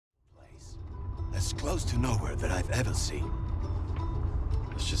as close to nowhere that I've ever seen.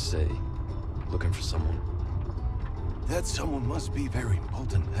 Let's just say, looking for someone. That someone must be very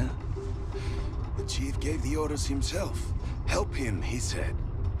important, huh? The chief gave the orders himself. Help him, he said.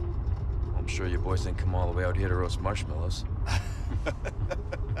 I'm sure your boys didn't come all the way out here to roast marshmallows.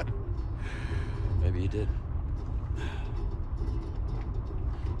 Maybe you did.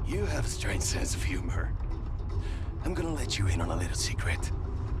 You have a strange sense of humor. I'm gonna let you in on a little secret.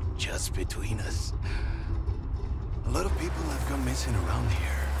 Just between us. A lot of people have gone missing around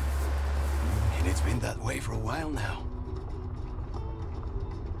here. And it's been that way for a while now.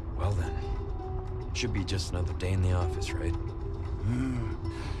 Well then, should be just another day in the office, right?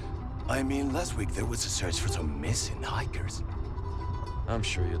 I mean, last week there was a search for some missing hikers. I'm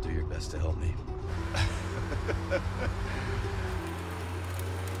sure you'll do your best to help me.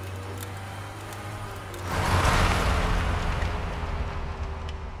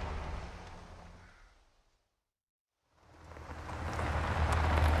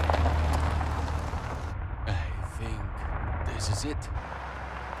 I think this is it.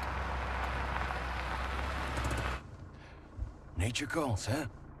 Nature calls, huh?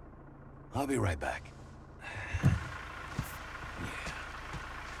 I'll be right back.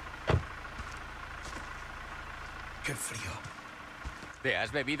 Qué frío. ¿Te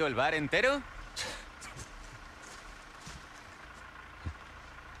has bebido el bar entero?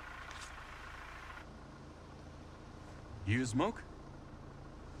 You smoke?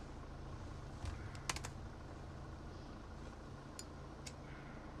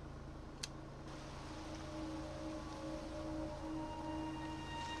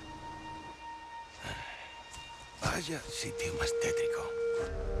 Vaya sitio más tétrico.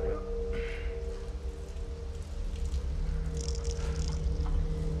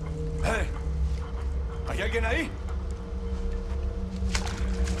 ¡Hey! ¿Hay alguien ahí?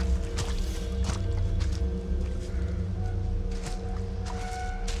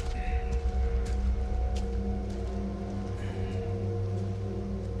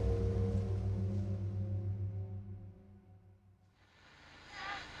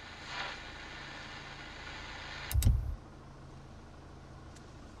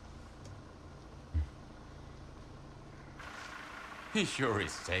 He sure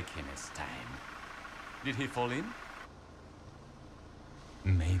is taking his time. Did he fall in?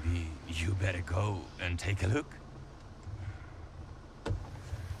 Maybe you better go and take a look.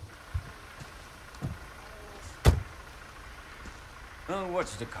 Oh,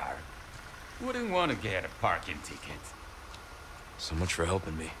 watch the car. Wouldn't want to get a parking ticket. So much for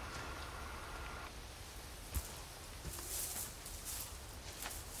helping me.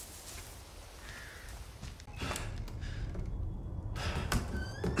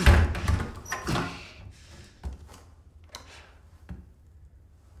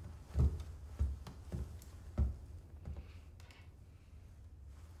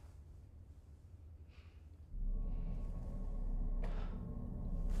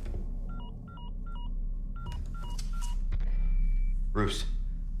 Bruce,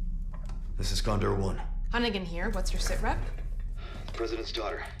 this is Condor 1. Hunnigan here. What's your sit rep? The President's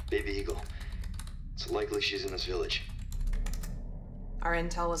daughter, Baby Eagle. It's likely she's in this village. Our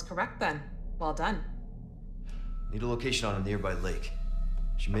intel was correct then. Well done. Need a location on a nearby lake.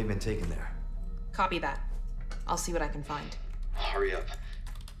 She may have been taken there. Copy that. I'll see what I can find. Hurry up.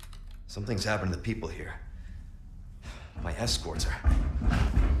 Something's happened to the people here. My escorts are...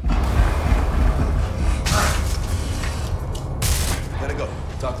 Gotta go.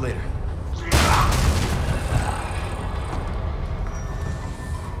 Talk later.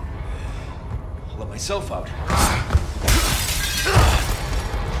 I'll let myself out.